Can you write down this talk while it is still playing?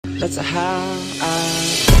That's a how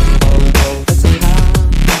I that's a how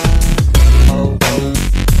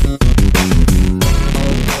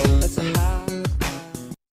that's a how.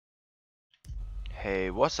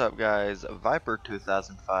 Hey, what's up guys? Viper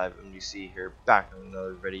 2005 MDC here, back in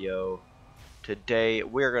another video. Today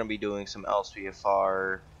we're going to be doing some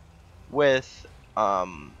LSPDFR with the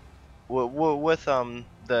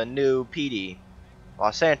new PD,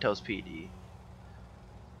 Los Santos PD.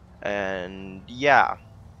 And yeah,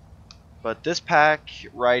 but this pack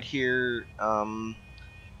right here, the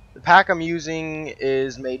pack I'm using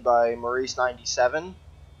is made by Maurice97.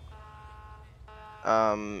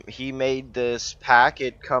 He made this pack.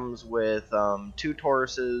 It comes with 2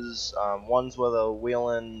 Tauruses, one's with a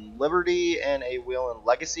Wheelin' Liberty and a Wheelin'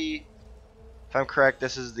 Legacy. If I'm correct,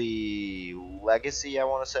 this is the Legacy, I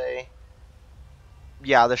want to say.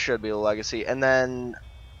 Yeah, this should be the Legacy. And then,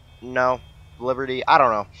 no, Liberty, I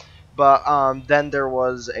don't know. But then there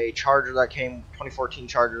was a Charger that came, 2014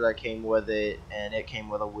 Charger that came with it, and it came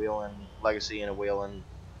with a Wheelin' Legacy and a Wheelin'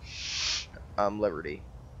 Liberty.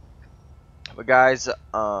 But guys,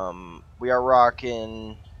 we are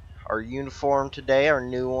rocking our uniform today, our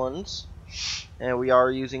new ones, and we are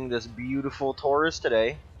using this beautiful Taurus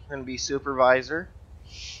today. We're gonna be supervisor.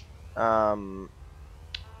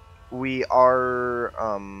 We are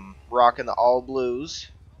rocking the all blues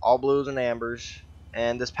and ambers,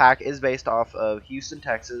 and this pack is based off of Houston,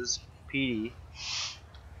 Texas PD.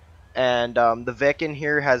 And the Vic in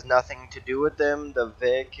here has nothing to do with them. The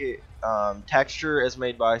Vic texture is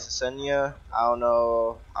made by Sesenia. I don't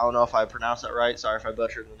know if I pronounced that right. Sorry if I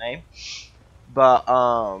butchered the name. But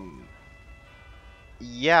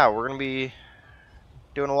yeah, we're gonna be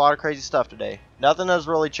doing a lot of crazy stuff today. Nothing has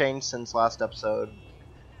really changed since last episode,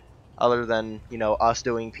 other than us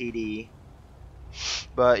doing PD.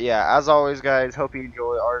 But yeah, as always, guys, hope you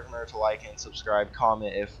enjoy. Remember to like and subscribe,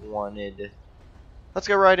 comment if wanted. Let's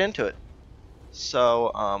get right into it.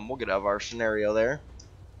 So we'll get out of our scenario there,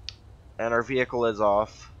 and our vehicle is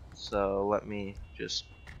off, so let me just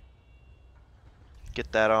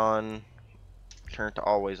get that on, turn it to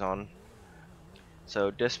always on.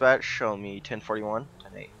 So dispatch, show me 1041,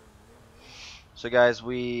 10-8. So guys,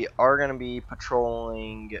 we are going to be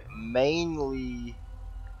patrolling mainly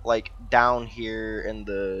like down here in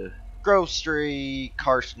the Grove Street,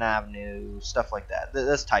 Carson Avenue, stuff like that,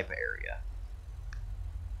 this type of area.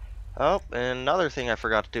 Oh, and another thing I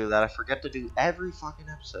forgot to do that I forget to do every fucking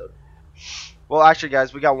episode. Well, actually,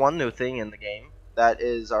 guys, we got one new thing in the game. That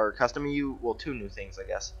is our custom EU. Well, 2 new things, I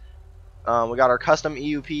guess. We got our custom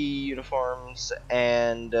EUP uniforms,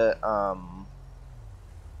 and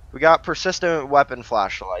we got persistent weapon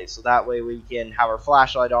flashlight. So that way we can have our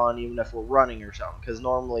flashlight on even if we're running or something. Because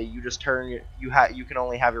normally you just turn you can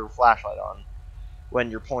only have your flashlight on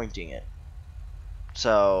when you're pointing it.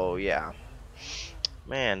 So yeah,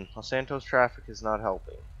 man, Los Santos traffic is not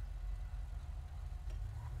helping.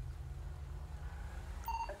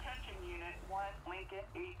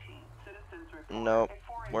 Nope,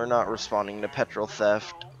 we're not responding to petrol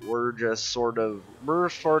theft. We're just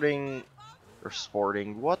we're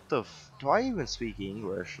sporting, what the do I even speak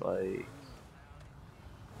English, like?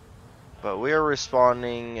 But we are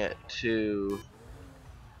responding to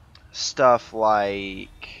stuff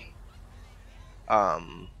like,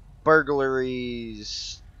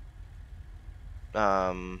 burglaries,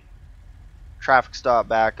 traffic stop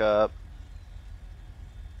backup,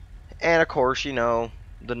 and of course, the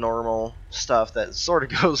normal stuff that sort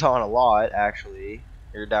of goes on a lot, actually.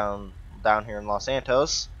 You're down here in Los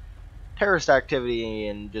Santos. Terrorist activity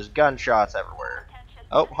and just gunshots everywhere.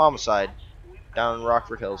 Oh, homicide down in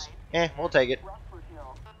Rockford Hills. We'll take it.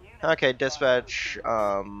 Okay, dispatch.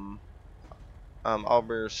 I'll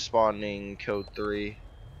be responding code 3.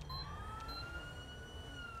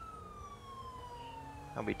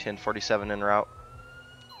 I'll be 1047 en route.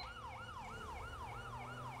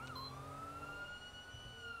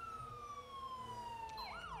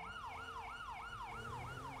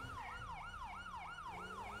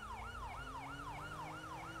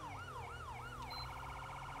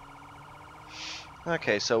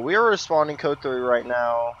 Okay, so we are responding code 3 right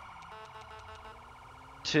now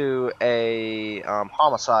to a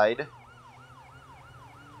homicide.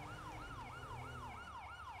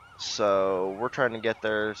 So we're trying to get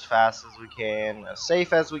there as fast as we can, as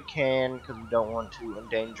safe as we can, because we don't want to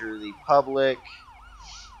endanger the public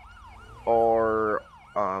or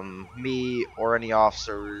me or any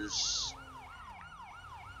officers.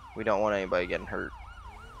 We don't want anybody getting hurt.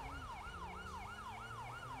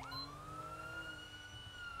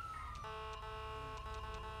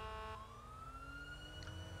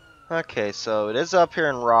 Okay, so it is up here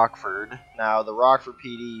in Rockford. Now, the Rockford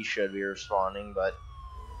PD should be responding, but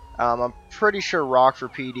I'm pretty sure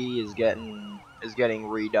Rockford PD is getting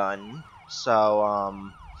redone. So,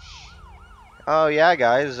 oh yeah,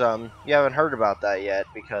 guys, you haven't heard about that yet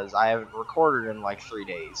because I haven't recorded in like 3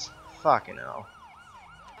 days. Fucking hell.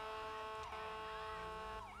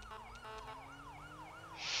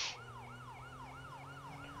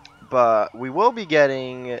 But we will be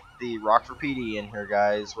getting the Rockford PD in here,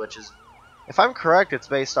 guys, which is, if I'm correct, it's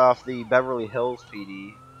based off the Beverly Hills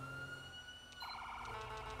PD.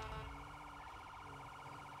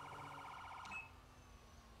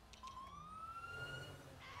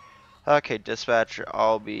 Okay, dispatcher,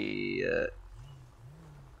 I'll be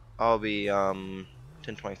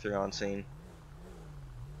 1023 on scene.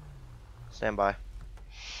 Stand by.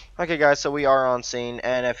 Okay, guys, so we are on scene,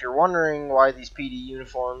 and if you're wondering why these PD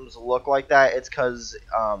uniforms look like that, it's because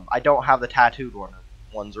I don't have the tattooed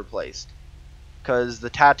ones replaced. Because the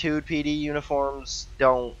tattooed PD uniforms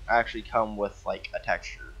don't actually come with like a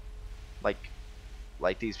texture, like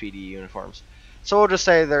these PD uniforms. So we'll just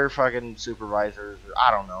say they're fucking supervisors. Or,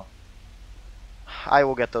 I don't know. I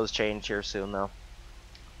will get those changed here soon, though.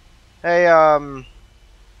 Hey,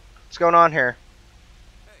 what's going on here?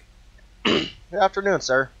 Good afternoon,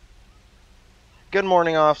 sir. Good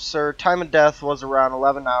morning, officer. Time of death was around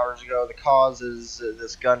 11 hours ago. The cause is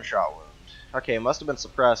this gunshot wound. Okay, it must have been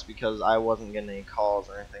suppressed because I wasn't getting any calls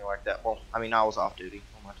or anything like that. Well, I mean, I was off duty.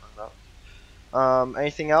 What am I talking about?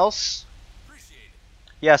 Anything else?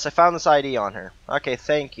 Yes, I found this ID on her. Okay,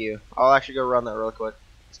 thank you. I'll actually go run that real quick.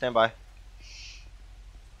 Stand by.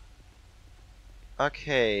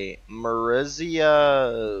 Okay,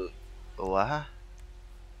 Marizia... What?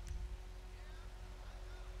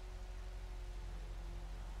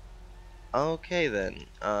 Okay then.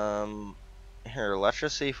 Here, let's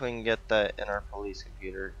just see if we can get that in our police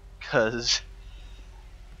computer, cause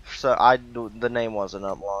the name wasn't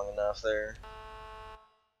up long enough there.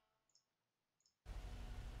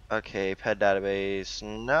 Okay, pet database.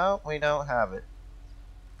 No, we don't have it.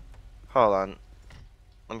 Hold on.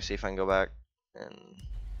 Let me see if I can go back and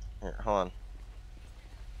here. Hold on.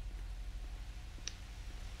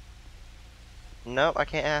 Nope, I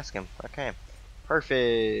can't ask him. Okay,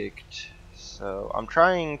 perfect. So I'm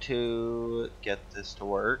trying to get this to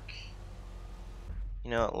work.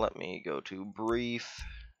 You know what, let me go to brief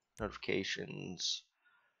notifications.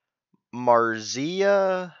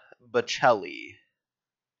 Marzia Bocelli.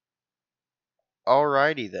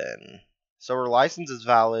 Alrighty then. So her license is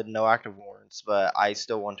valid, no active warrants, but I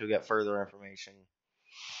still want to get further information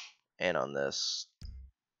in on this.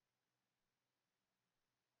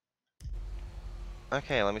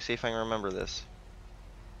 Okay, let me see if I can remember this.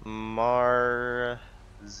 Marzia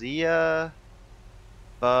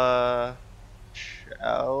Bocelli?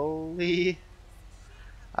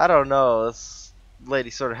 I don't know, this lady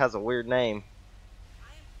sort of has a weird name.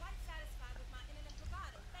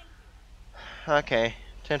 Okay,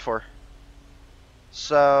 10-4.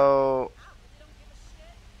 So,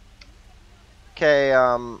 okay,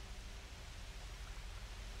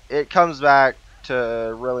 it comes back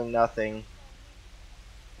to really nothing.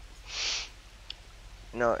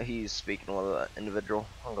 No, he's speaking with an individual.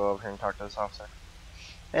 I'll go over here and talk to this officer.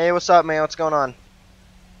 Hey, what's up, man? What's going on?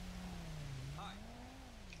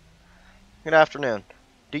 Good afternoon.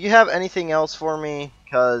 Do you have anything else for me?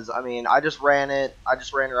 Because, I mean, I just ran it. I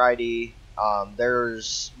just ran her ID.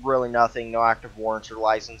 There's really nothing. No active warrants. Her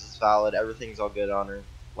license is valid. Everything's all good on her.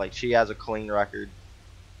 Like, she has a clean record.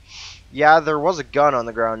 Yeah, there was a gun on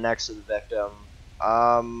the ground next to the victim.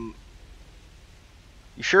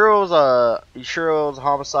 You sure it was a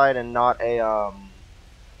homicide and not a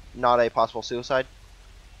possible suicide?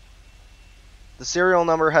 The serial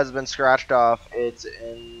number has been scratched off. It's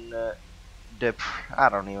in I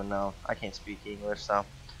don't even know. I can't speak English, so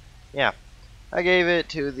yeah. I gave it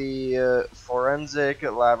to the forensic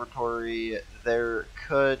laboratory. Okay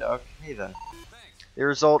then. The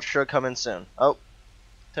results should come in soon. Oh,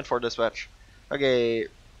 10-4 dispatch. Okay,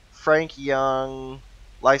 Frank Young,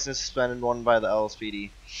 license suspended, one by the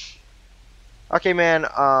LSPD. Okay, man.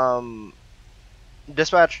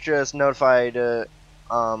 Dispatch just notified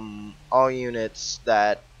all units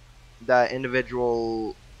that that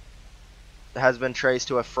individual has been traced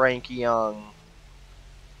to a Frank Young.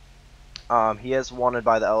 He is wanted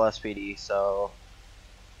by the LSPD, so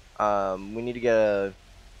we need to get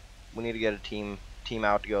a team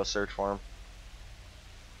out to go search for him.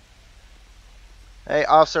 Hey,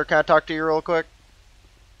 officer, can I talk to you real quick?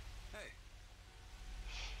 Hey.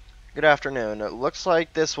 Good afternoon. It looks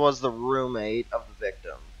like this was the roommate of the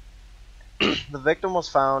victim. The victim was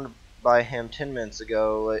found by him 10 minutes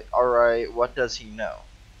ago. Like, alright, what does he know?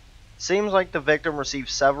 Seems like the victim received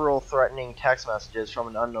several threatening text messages from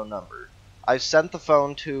an unknown number. I've sent the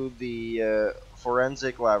phone to the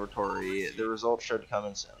forensic laboratory. The results should come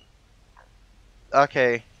in soon.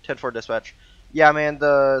 Okay, 10-4 dispatch. Yeah, man,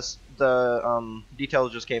 the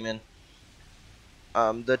details just came in.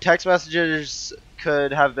 The text messages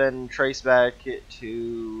could have been traced back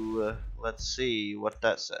to, let's see what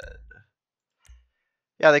that said.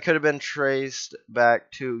 Yeah, they could have been traced back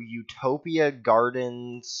to Utopia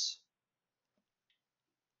Gardens.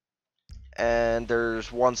 And there's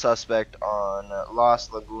one suspect on Las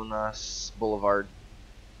Lagunas Boulevard.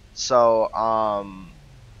 So, I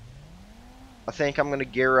think I'm going to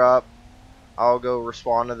gear up. I'll go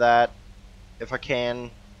respond to that if I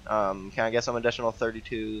can. Can I get some additional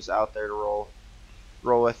 32s out there to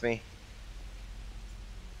roll with me?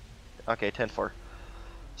 Okay, 10-4.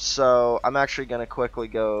 So, I'm actually going to quickly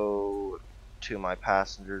go to my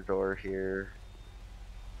passenger door here.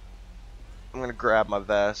 I'm going to grab my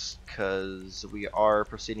vest because we are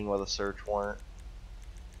proceeding with a search warrant.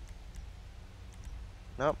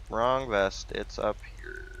 Nope, wrong vest. It's up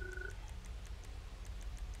here.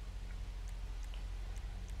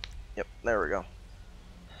 Yep, there we go.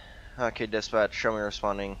 Okay, dispatch, show me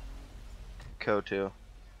responding. Code 2.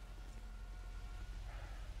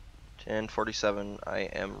 10:47, I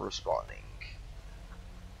am responding.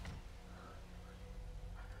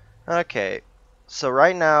 Okay, so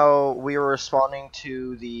right now we are responding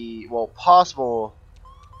to the, well, possible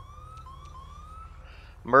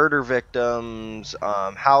murder victims,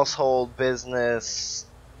 household business,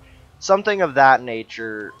 something of that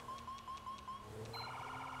nature.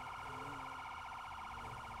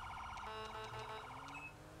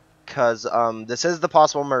 Because this is the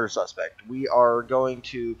possible murder suspect. We are going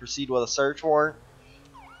to proceed with a search warrant.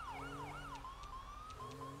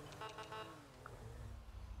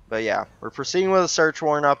 But yeah, we're proceeding with a search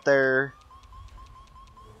warrant up there.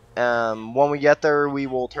 When we get there, we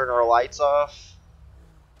will turn our lights off.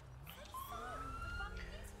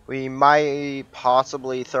 We might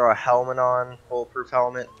possibly throw a helmet on, bulletproof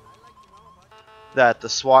helmet, that the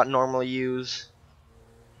SWAT normally use.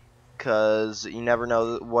 Because you never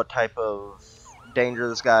know what type of danger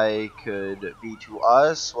this guy could be to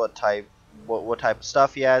us, what type of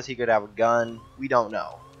stuff he has. He could have a gun. We don't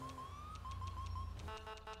know.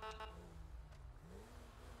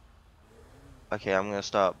 Okay, I'm gonna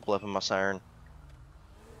stop blipping my siren.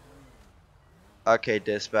 Okay,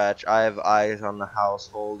 dispatch, I have eyes on the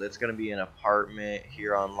household. It's gonna be an apartment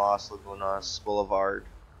here on Las Lagunas Boulevard,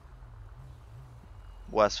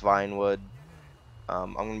 West Vinewood.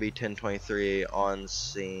 I'm gonna be 10:23 on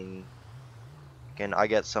scene. Can I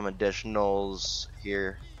get some additionals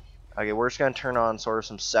here? Okay, we're just gonna turn on sort of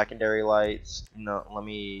some secondary lights. No, let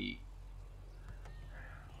me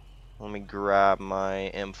grab my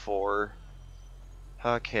M4.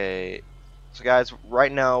 Okay, so guys,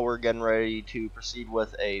 right now we're getting ready to proceed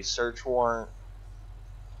with a search warrant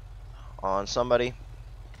on somebody,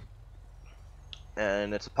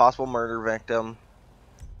 and it's a possible murder victim.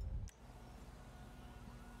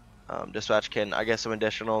 Dispatch, can I get some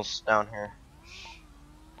additionals down here?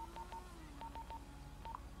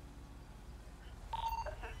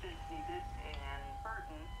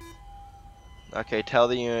 Okay, tell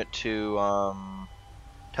the unit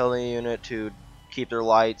to keep their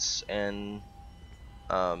lights and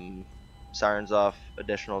sirens off,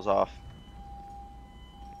 additionals off.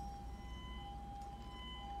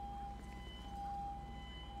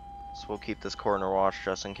 So we'll keep this corner watch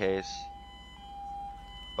just in case.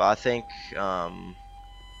 But I think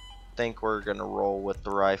we're gonna roll with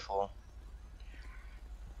the rifle.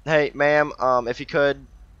 Hey, ma'am, if you could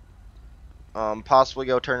possibly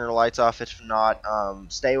go turn your lights off. If not,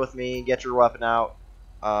 stay with me, get your weapon out.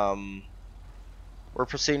 We're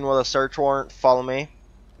proceeding with a search warrant. Follow me.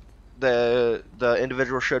 The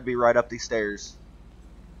individual should be right up these stairs.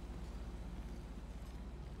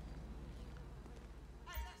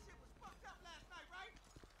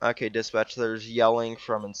 Okay, dispatch, there's yelling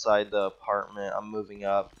from inside the apartment. I'm moving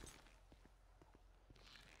up.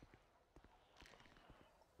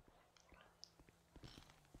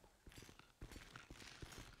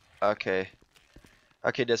 Okay.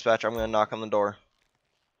 Okay, dispatch, I'm gonna knock on the door.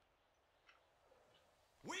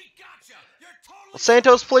 We gotcha. You're totally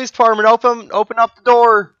Santos Police Department, open up the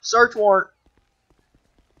door. Search warrant.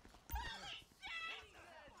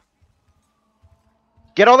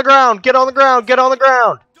 Get on the ground. Get on the ground. Get on the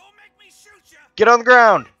ground. Don't make me shoot you. Get on the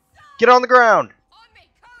ground. Get on the ground.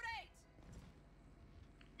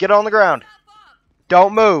 Get on the ground.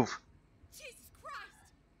 Don't move.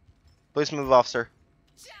 Please move, officer.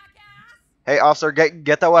 Hey, officer,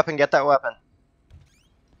 get that weapon. Get that weapon.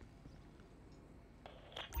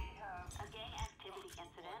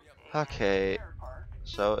 Okay.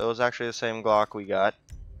 So it was actually the same Glock we got.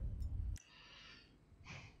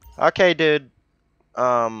 Okay, dude.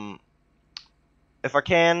 If I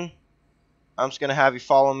can, I'm just gonna have you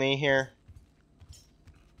follow me here.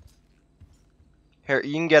 Here,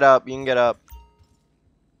 you can get up. You can get up.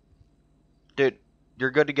 Dude,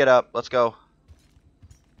 you're good to get up. Let's go.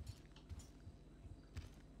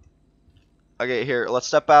 Okay, here. Let's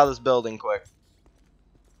step out of this building quick.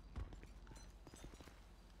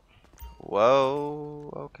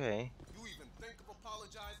 Whoa. Okay. You even think of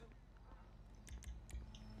apologizing?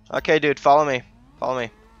 Okay, dude. Follow me. Follow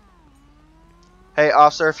me. Hey,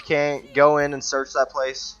 officer, if you can, go in and search that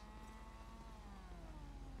place.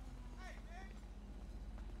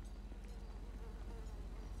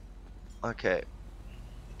 Okay.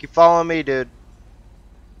 Keep following me, dude.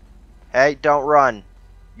 Hey, don't run.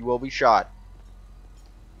 You will be shot.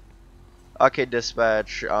 Okay,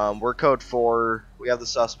 dispatch. We're code 4. We have the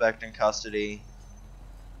suspect in custody.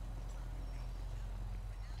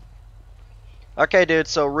 Okay, dude.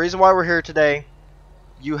 So, reason why we're here today,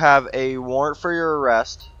 you have a warrant for your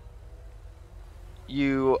arrest.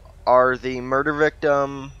 You are the murder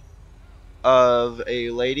victim of a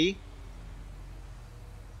lady.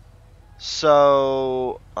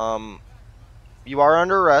 So, you are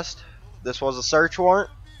under arrest. This was a search warrant.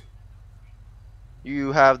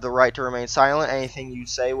 You have the right to remain silent. Anything you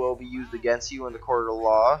say will be used against you in the court of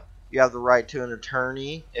law. You have the right to an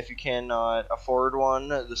attorney. If you cannot afford one,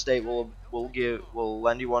 the state will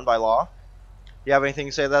lend you one by law. You have anything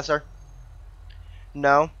to say to that, sir?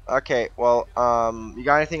 No? Okay, well, you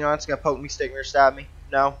got anything on? It's gonna poke me, stick me, or stab me?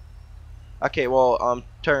 No? Okay, well,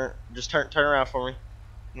 turn around for me.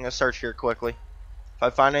 I'm gonna search here quickly. If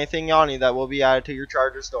I find anything on you that will be added to your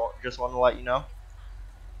charges, just want to let you know.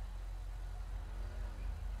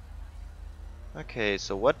 Okay,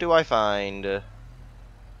 so what do I find? Okay,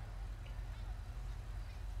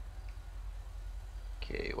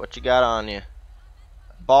 what you got on you?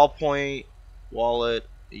 Ballpoint, wallet,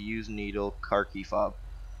 a used needle, car key fob.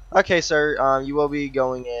 Okay, sir, you will be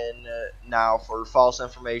going in now for false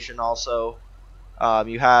information also.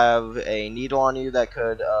 You have a needle on you that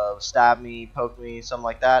could stab me, poke me, something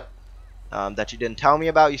like that. That you didn't tell me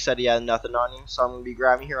about. You said you had nothing on you, so I'm going to be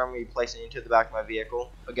grabbing here. I'm going to be placing you to the back of my vehicle.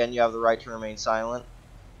 Again, you have the right to remain silent.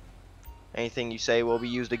 Anything you say will be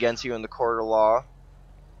used against you in the court of law.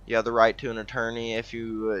 You have the right to an attorney. If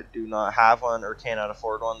you do not have one or cannot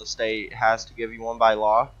afford one, the state has to give you one by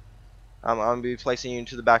law. I'm going to be placing you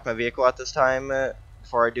into the back of my vehicle at this time.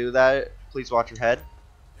 Before I do that, please watch your head.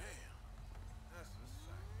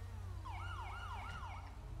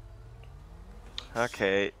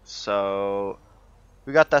 Okay, so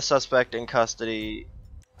we got that suspect in custody.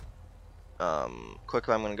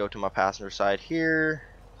 Quickly, I'm going to go to my passenger side here,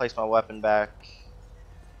 place my weapon back.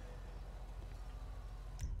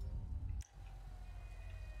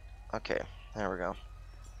 Okay, there we go.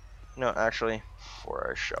 No, actually,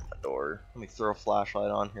 before I shut my door, let me throw a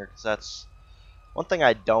flashlight on here, because that's one thing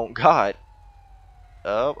I don't got.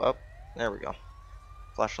 Oh, there we go.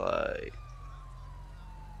 Flashlight.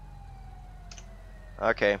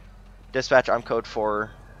 Okay. Dispatch, I'm code 4.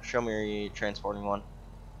 Show me your transporting one.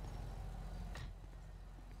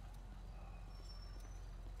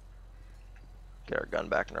 Get our gun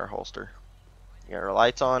back in our holster. Get our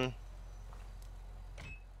lights on.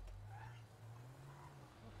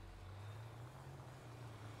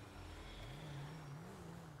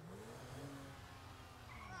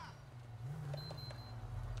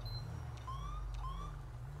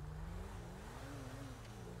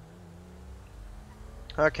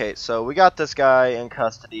 Okay, so we got this guy in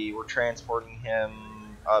custody. We're transporting him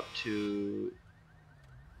up to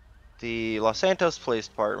the Los Santos Police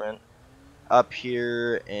Department. Up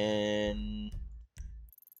here in...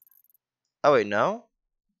 Oh, wait, no?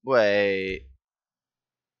 Wait.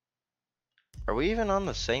 Are we even on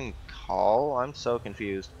the same call? I'm so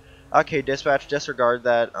confused. Okay, dispatch, disregard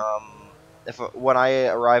that. When I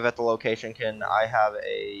arrive at the location, can I have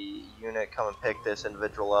a unit come and pick this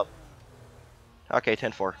individual up? Okay,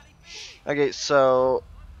 10-4. Okay, so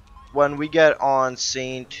when we get on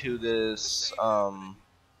scene to this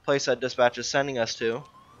place that dispatch is sending us to,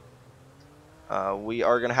 we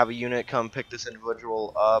are going to have a unit come pick this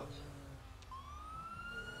individual up.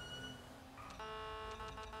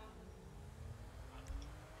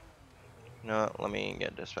 No, let me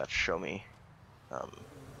get dispatch. Show me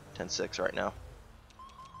 10-6 right now.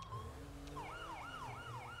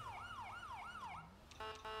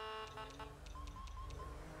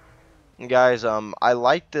 Guys, I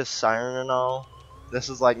like this siren and all. This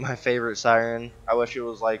is like my favorite siren. I wish it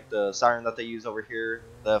was like the siren that they use over here,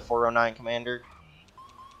 the 409 Commander.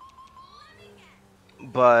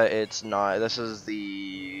 But it's not. This is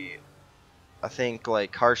the, I think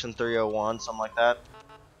like Carson 301, something like that.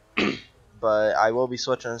 But I will be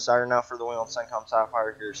switching the siren out for the wing on Sencom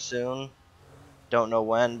Sapphire here soon. Don't know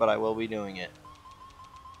when, but I will be doing it.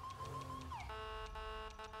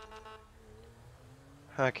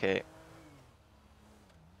 Okay.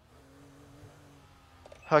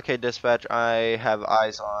 Okay, dispatch, I have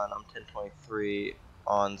eyes on. I'm 1023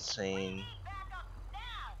 on scene.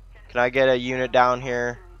 Can I get a unit down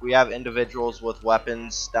here? We have individuals with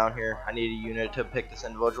weapons down here. I need a unit to pick this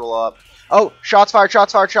individual up. Oh, shots fired,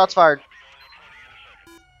 shots fired, shots fired.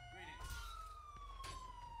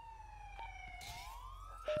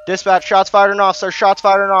 Dispatch, shots fired and officers, shots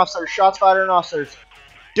fired and officers, shots fired and officers.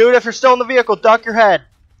 Dude, if you're still in the vehicle, duck your head.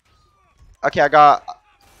 Okay, I got...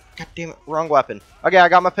 God damn it, wrong weapon. Okay, I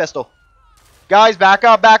got my pistol. Guys, back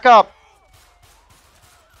up, back up.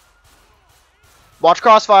 Watch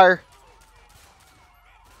crossfire.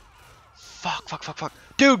 Fuck, fuck, fuck, fuck.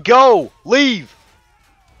 Dude, go! Leave!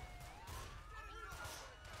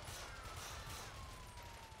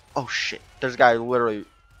 Oh shit, there's a guy literally...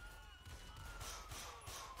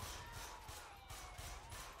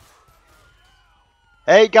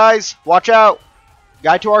 Hey guys, watch out!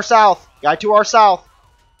 Guy to our south! Guy to our south!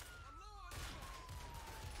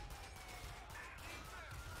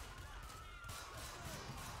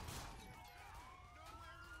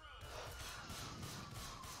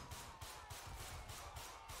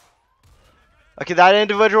 Okay, that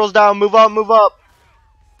individual's down. Move up, move up.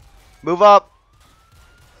 Move up.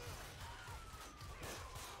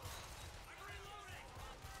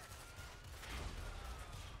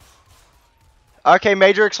 Okay,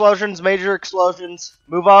 major explosions, major explosions.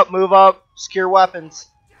 Move up, move up. Secure weapons.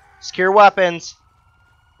 Secure weapons.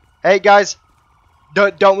 Hey, guys.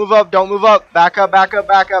 Don't move up, don't move up. Back up, back up,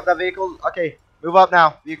 back up. That vehicle... Okay, move up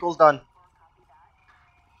now. Vehicle's done.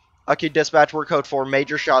 Okay, dispatch, we're code 4.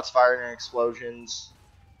 Major shots fired and explosions.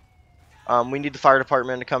 We need the fire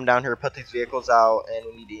department to come down here, put these vehicles out, and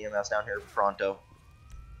we need EMS down here pronto.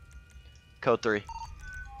 Code 3.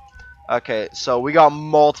 Okay, so we got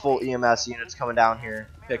multiple EMS units coming down here.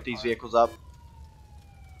 Pick these vehicles up.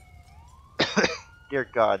 Dear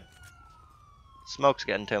God. Smoke's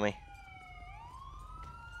getting to me.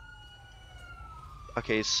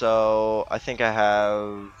 Okay, so I think I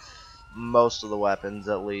have most of the weapons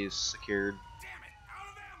at least secured.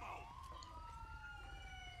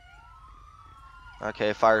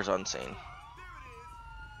 Okay, fire's on scene.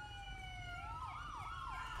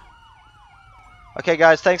 Okay,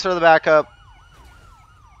 guys, thanks for the backup.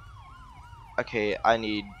 Okay, I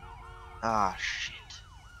need... Ah, shit.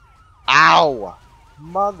 Ow!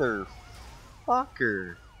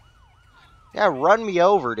 Motherfucker. Yeah, run me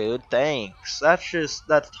over, dude. Thanks. That's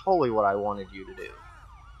totally what I wanted you to do.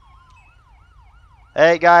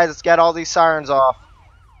 Hey, guys, let's get all these sirens off.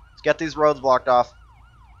 Let's get these roads blocked off.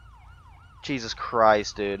 Jesus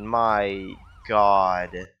Christ, dude. My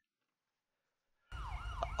God.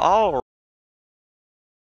 All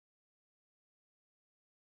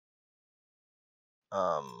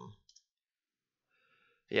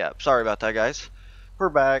yeah, sorry about that, guys. We're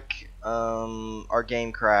back. Our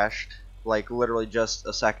game crashed. Like, literally just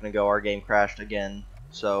a second ago, our game crashed again.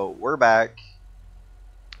 So, we're back.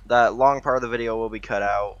 That long part of the video will be cut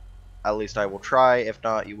out. At least I will try. If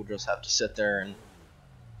not, you will just have to sit there and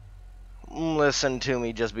listen to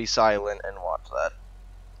me just be silent and watch that.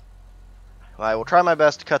 I will try my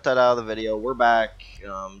best to cut that out of the video. We're back.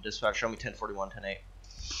 Dispatch, show me 1041, 10-8.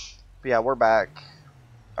 But yeah, we're back.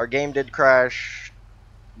 Our game did crash.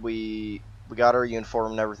 We got our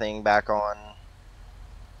uniform and everything back on.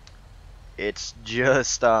 It's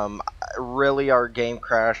just really our game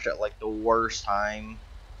crashed at like the worst time.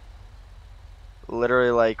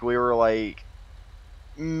 Literally, like, we were like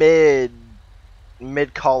mid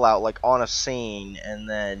call out, like on a scene, and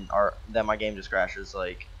then my game just crashes.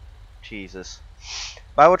 Like, Jesus.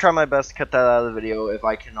 But I will try my best to cut that out of the video. If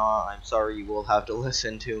I cannot, I'm sorry. You will have to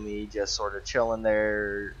listen to me just sort of chilling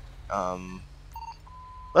there,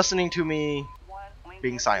 listening to me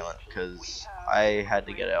being silent, because I had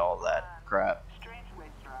to get all that crap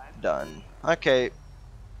done. Okay,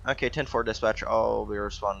 10-4 dispatch. I'll be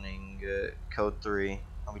responding code 3.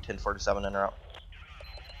 I'll be 1047 in route.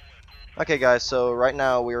 Okay, guys, so right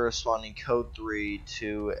now we are responding code 3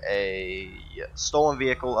 to a stolen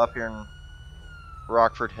vehicle up here in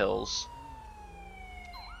Rockford Hills.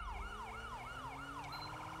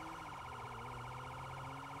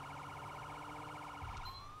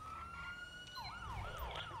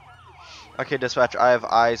 Okay, dispatch, I have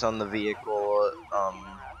eyes on the vehicle.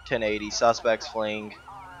 1080, suspects fleeing.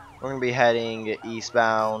 We're going to be heading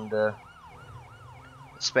eastbound,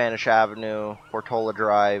 Spanish Avenue, Portola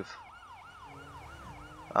Drive.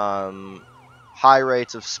 High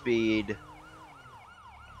rates of speed.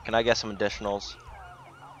 Can I get some additionals?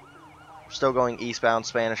 We're still going eastbound,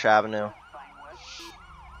 Spanish Avenue.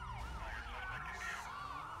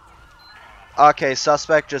 Okay,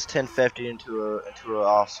 suspect just 1050 into an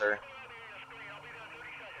officer.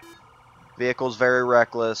 Vehicle's very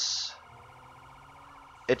reckless.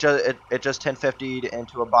 It just 1050'd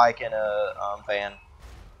into a bike and a van.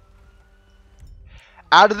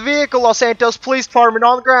 Out of the vehicle, Los Santos Police Department,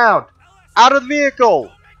 on the ground. Out of the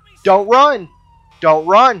vehicle. Don't run. Don't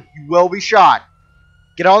run. You will be shot.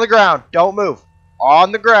 Get on the ground. Don't move.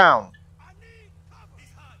 On the ground.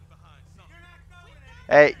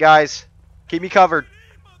 Hey, guys. Keep me covered.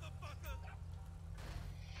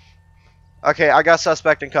 Okay, I got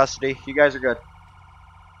suspect in custody. You guys are good.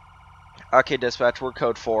 Okay, dispatch, we're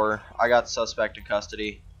code 4. I got suspect in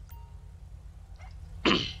custody.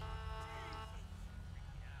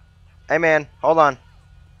 Hey, man, hold on.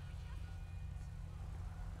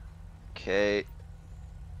 Okay.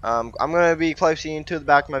 I'm gonna be placing you into the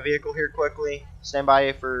back of my vehicle here quickly. Stand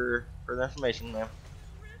by for further information, ma'am.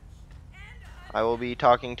 I will be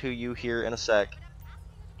talking to you here in a sec.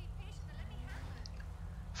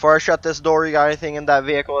 Before I shut this door, you got anything in that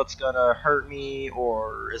vehicle that's gonna hurt me,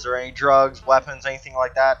 or is there any drugs, weapons, anything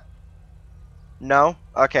like that? No?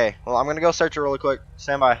 Okay, well, I'm gonna go search it really quick.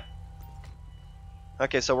 Stand by.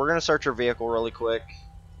 Okay, so we're gonna search your vehicle really quick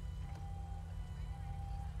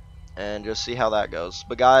and just see how that goes.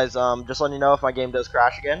 But guys, just letting you know, if my game does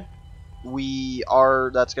crash again,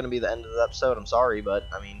 that's gonna be the end of the episode. I'm sorry, but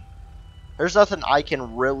I mean, there's nothing I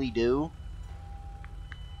can really do,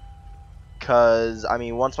 cause I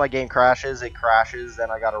mean, once my game crashes, it crashes, then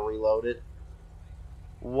I gotta reload it.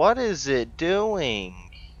 What is it doing?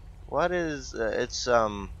 What is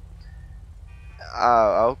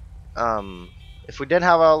if we didn't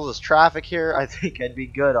have all this traffic here, I think I'd be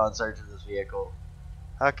good on searching this vehicle.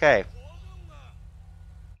 Okay.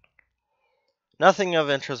 Nothing of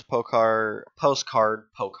interest. Postcard.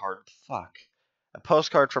 Fuck. A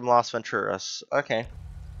postcard from Las Venturas. Okay.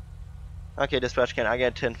 Okay, dispatch, can I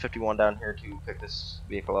get 1051 down here to pick this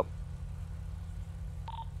vehicle up?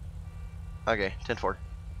 Okay, 10-4.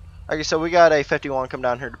 Okay, so we got a 51 come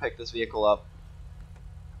down here to pick this vehicle up.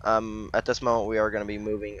 At this moment, we are going to be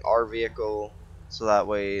moving our vehicle so that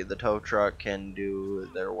way the tow truck can do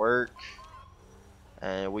their work.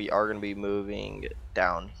 And we are going to be moving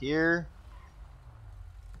down here.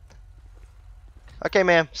 Okay,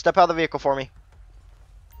 ma'am, step out of the vehicle for me.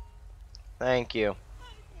 Thank you.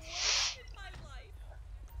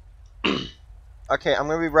 Okay, I'm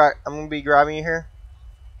gonna be grabbing you here.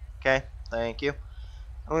 Okay, thank you.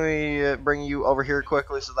 I'm gonna bring you over here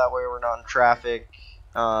quickly so that way we're not in traffic.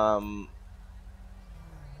 I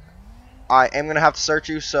am gonna have to search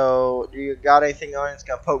you. So, do you got anything on it? It's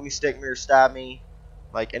gonna poke me, stick me, or stab me?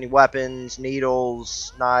 Like any weapons,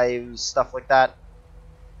 needles, knives, stuff like that?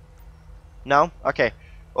 No? Okay.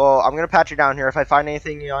 Well, I'm gonna pat you down here. If I find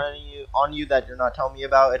anything on you that you're not telling me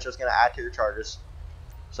about, it's just gonna add to your charges.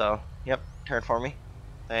 So, yep. Turn for me.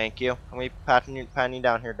 Thank you. I'm gonna be patting you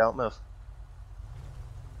down here. Don't move.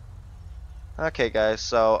 Okay, guys.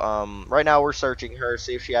 So, right now we're searching her,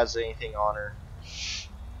 see if she has anything on her.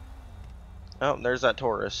 Oh, there's that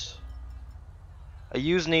Taurus. A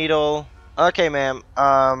used needle. Okay, ma'am.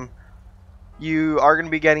 You are gonna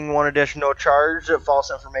be getting one additional charge of false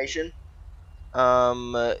information.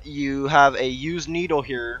 You have a used needle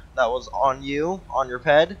here that was on you, on your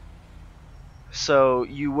ped. So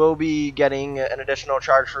you will be getting an additional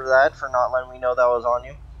charge for that, for not letting me know that was on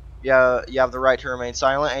you. Yeah, you have the right to remain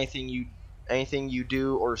silent. Anything you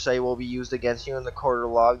do or say will be used against you in the court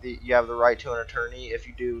of law. You have the right to an attorney. If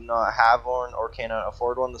you do not have one or cannot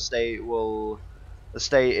afford one, the state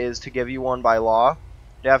is to give you one by law.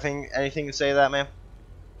 Do you have anything to say to that, ma'am?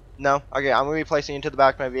 No? Okay, I'm going to be placing you into the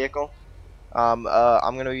back of my vehicle. I'm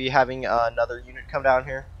going to be having another unit come down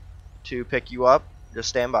here to pick you up. Just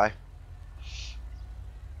stand by.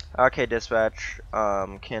 Okay, dispatch.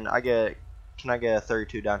 Can I get a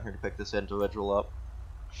 32 down here to pick this individual up?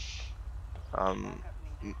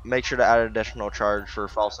 Make sure to add an additional charge for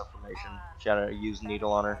false information. She had a used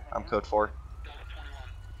needle on her. I'm code 4.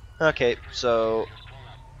 Okay, so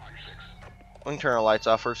we can turn our lights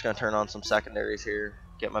off. We're just gonna turn on some secondaries here.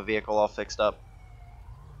 Get my vehicle all fixed up.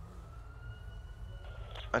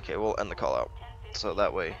 Okay, we'll end the call out. So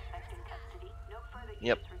that way.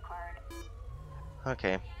 Yep.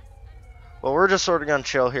 Okay. Well, we're just sort of gonna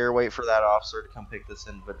chill here, wait for that officer to come pick this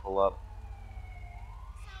individual up.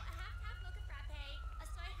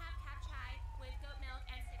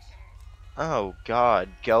 Oh God,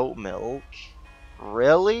 goat milk?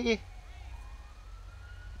 Really?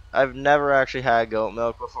 I've never actually had goat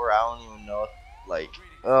milk before. I don't even know. Like,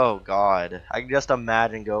 oh God, I can just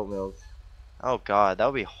imagine goat milk. Oh God, that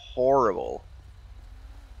would be horrible.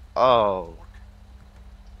 Oh,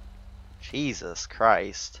 Jesus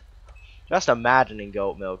Christ. Just imagining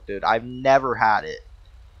goat milk, dude. I've never had it.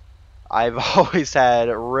 I've always had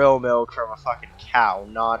real milk from a fucking cow,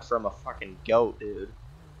 not from a fucking goat, dude.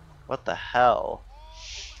 What the hell?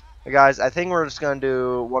 Hey guys, I think we're just gonna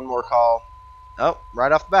do one more call. Oh,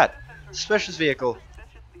 right off the bat. Suspicious vehicle.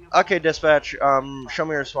 Okay, dispatch, show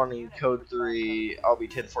me responding code 3. I'll be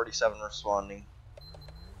 1047 responding.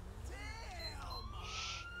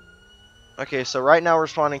 Okay, so right now we're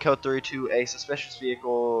responding code 3 to a suspicious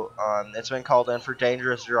vehicle. It's been called in for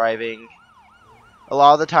dangerous driving. A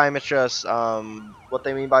lot of the time it's just, what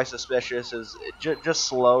they mean by suspicious is just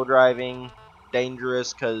slow driving.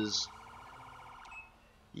 Dangerous, because,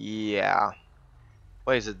 yeah.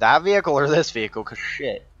 Wait, is it that vehicle or this vehicle? Because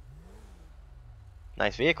shit.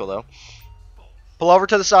 Nice vehicle, though. Pull over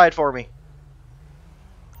to the side for me.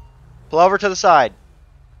 Pull over to the side.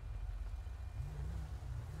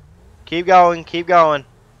 Keep going, keep going.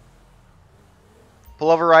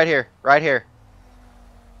 Pull over right here, right here.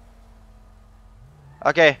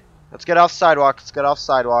 Okay, let's get off the sidewalk. Let's get off the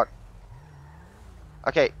sidewalk.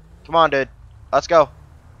 Okay, come on, dude. Let's go.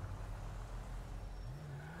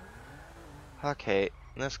 Okay,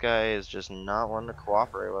 this guy is just not wanting to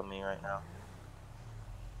cooperate with me right now.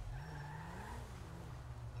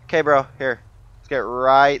 Okay, bro, here. Let's get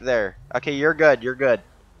right there. Okay, you're good, you're good.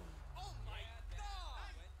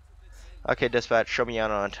 Okay, dispatch, show me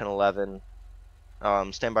out on 1011.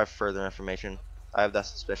 Stand by for further information. I have that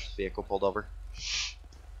suspicious vehicle pulled over.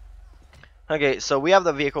 Okay, so we have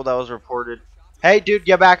the vehicle that was reported. Hey, dude,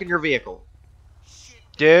 get back in your vehicle.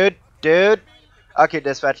 Dude. Okay,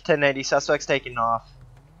 dispatch, 1080. Suspect's taking off.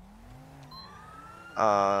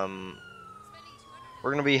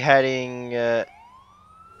 We're gonna be heading. We're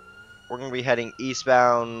gonna be heading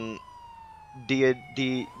eastbound. Dion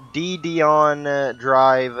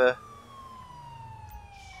Drive.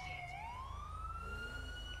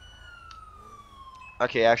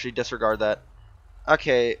 Okay, actually disregard that.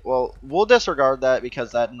 Okay, well, we'll disregard that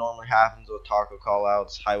because that normally happens with taco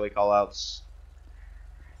callouts, highway callouts.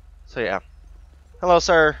 So yeah. Hello,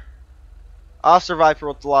 sir. Officer Viper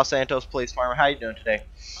with the Los Santos Police Department. How you doing today?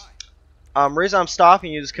 Reason I'm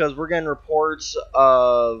stopping you is because we're getting reports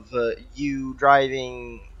of you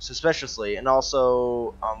driving suspiciously, and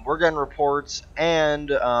also we're getting reports and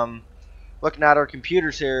looking at our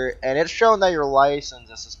computers here, and it's showing that your license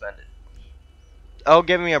is suspended. Oh,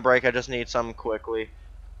 give me a break. I just need something quickly.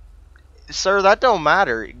 Sir, that don't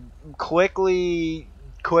matter. Quickly,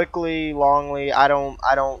 longly,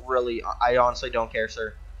 I honestly don't care,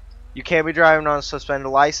 sir. You can't be driving on a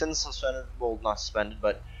suspended license, well, not suspended,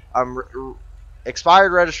 but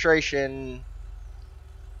expired registration,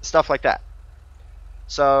 stuff like that.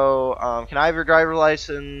 So, can I have your driver's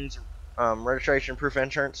license, registration, proof of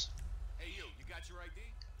insurance? Hey, you got your ID?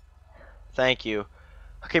 Thank you.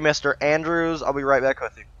 Okay, Mr. Andrews, I'll be right back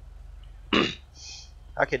with you.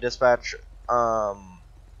 Okay, dispatch.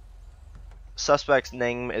 Suspect's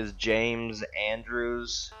name is James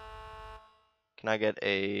Andrews. Can I get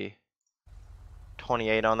a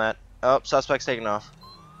 28 on that? Oh, suspect's taking off.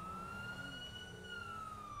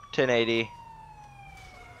 1080.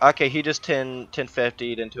 Okay, he just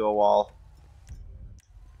 1050'd into a wall.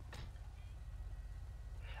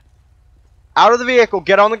 Out of the vehicle.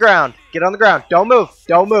 Get on the ground. Get on the ground. Don't move.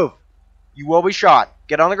 Don't move. You will be shot.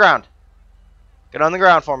 Get on the ground. Get on the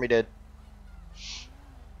ground for me, dude.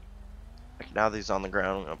 Okay, now that he's on the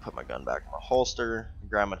ground, I'm going to put my gun back in my holster.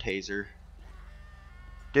 Grab my taser.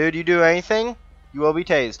 Dude, you do anything, you will be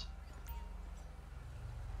tased.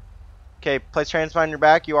 Okay, place your hands behind your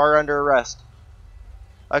back. You are under arrest.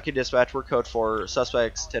 Okay, dispatch. We're code 4.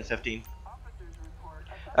 Suspects 1015.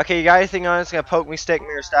 Okay, you got anything on? It's going to poke me, stick me,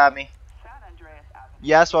 or stab me?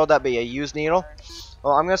 Yes, what would that be? A used needle?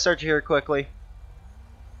 Well, I'm going to search it here quickly.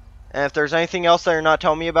 And if there's anything else that you're not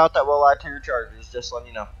telling me about that will add to your charges, just let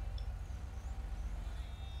me know.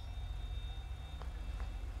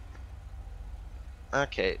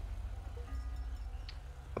 Okay.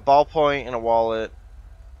 A ballpoint and a wallet.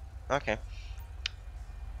 Okay.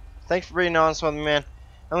 Thanks for being honest with me, man.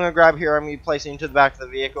 I'm going to grab here. I'm going to be placing you to the back of the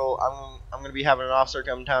vehicle. I'm going to be having an officer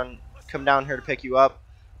come down here to pick you up.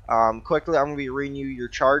 Quickly, I'm going to be reading you your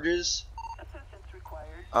charges. Assistance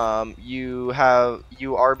required. You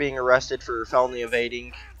are being arrested for felony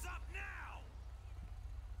evading.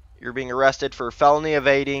 You're being arrested for felony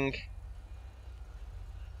evading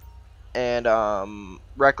and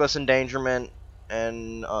reckless endangerment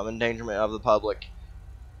and endangerment of the public.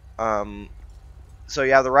 So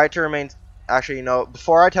you have the right to remain. Actually,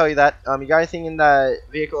 before I tell you that, you got anything in that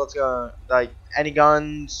vehicle that's gonna, like, any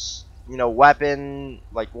guns, weapons,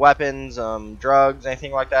 drugs,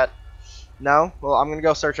 anything like that? No? Well, I'm gonna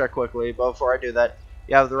go search that quickly, but before I do that,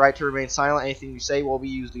 you have the right to remain silent. Anything you say will be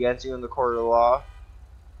used against you in the court of the law.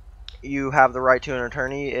 You have the right to an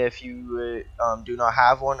attorney if you do not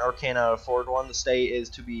have one or cannot afford one. The state is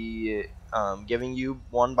to be giving you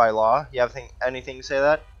one by law. You have anything to say to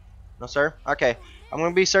that? No, sir? Okay. I'm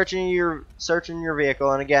going to be searching your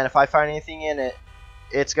vehicle, and again, if I find anything in it,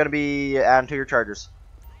 it's going to be added to your charges.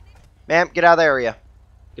 Ma'am, get out of the area.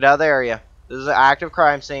 Get out of the area. This is an active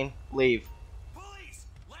crime scene. Leave.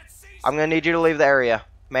 I'm going to need you to leave the area.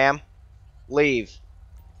 Ma'am, leave.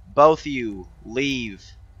 Both of you, leave.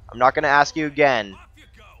 I'm not going to ask you again.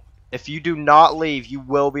 If you do not leave, you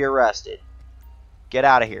will be arrested. Get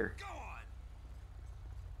out of here.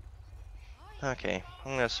 Okay,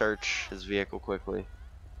 I'm going to search his vehicle quickly.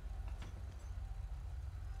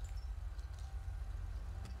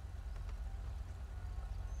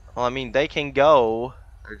 Well, I mean, they can go.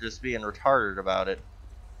 They're just being retarded about it.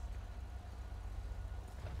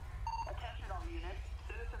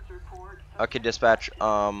 Okay, dispatch.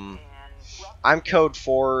 I'm code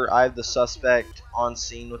 4. I have the suspect on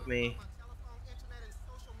scene with me.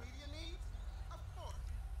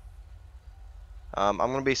 I'm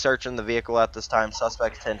going to be searching the vehicle at this time.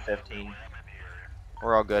 Suspect 1015.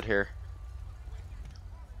 We're all good here.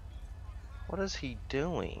 What is he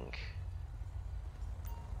doing?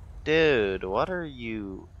 Dude, what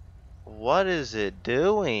is it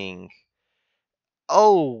doing?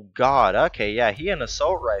 Oh, God. Okay, yeah, he had an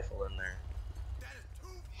assault rifle in there.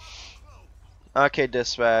 Okay,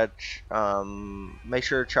 dispatch. Make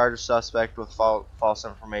sure to charge the suspect with false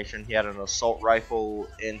information. He had an assault rifle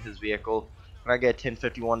in his vehicle. When I get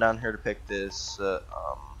 1051 down here to pick this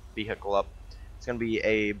vehicle up, it's gonna be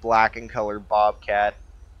a black and colored Bobcat.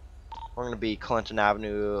 We're gonna be Clinton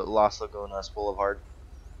Avenue, Los Lagunas Boulevard,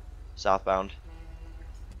 southbound.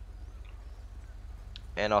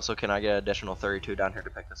 And also, can I get an additional 32 down here to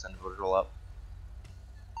pick this individual up?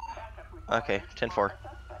 Okay, 10-4.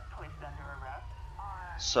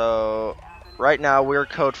 So, right now we're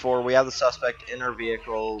code 4. We have the suspect in our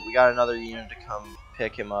vehicle. We got another unit to come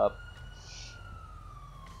pick him up.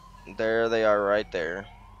 There they are, right there.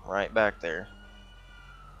 Right back there.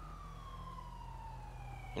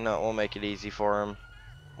 You know, we'll make it easy for him.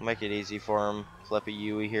 We'll make it easy for him. Flip a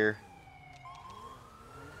Yui here.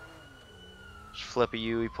 Just flip a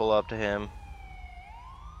Yui, pull up to him.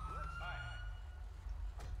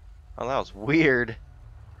 Oh, that was weird.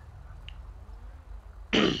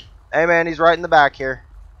 Hey man, he's right in the back here.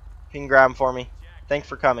 You can grab him for me. Thanks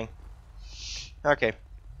for coming. Okay.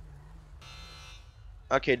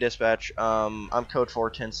 Okay, dispatch. I'm code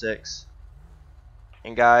 410-6.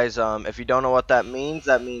 And guys, if you don't know what that means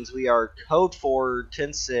we are code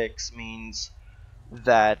 410-6 means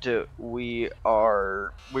that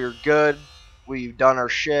we're good. We've done our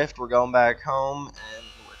shift. We're going back home, and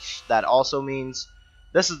which that also means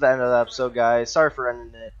this is the end of the episode, guys. Sorry for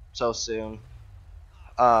ending it so soon.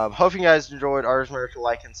 Hope you guys enjoyed. Remember to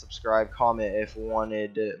like and subscribe, comment if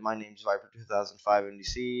wanted. My name's Viper2005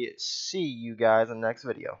 MDC. See you guys in the next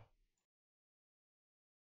video.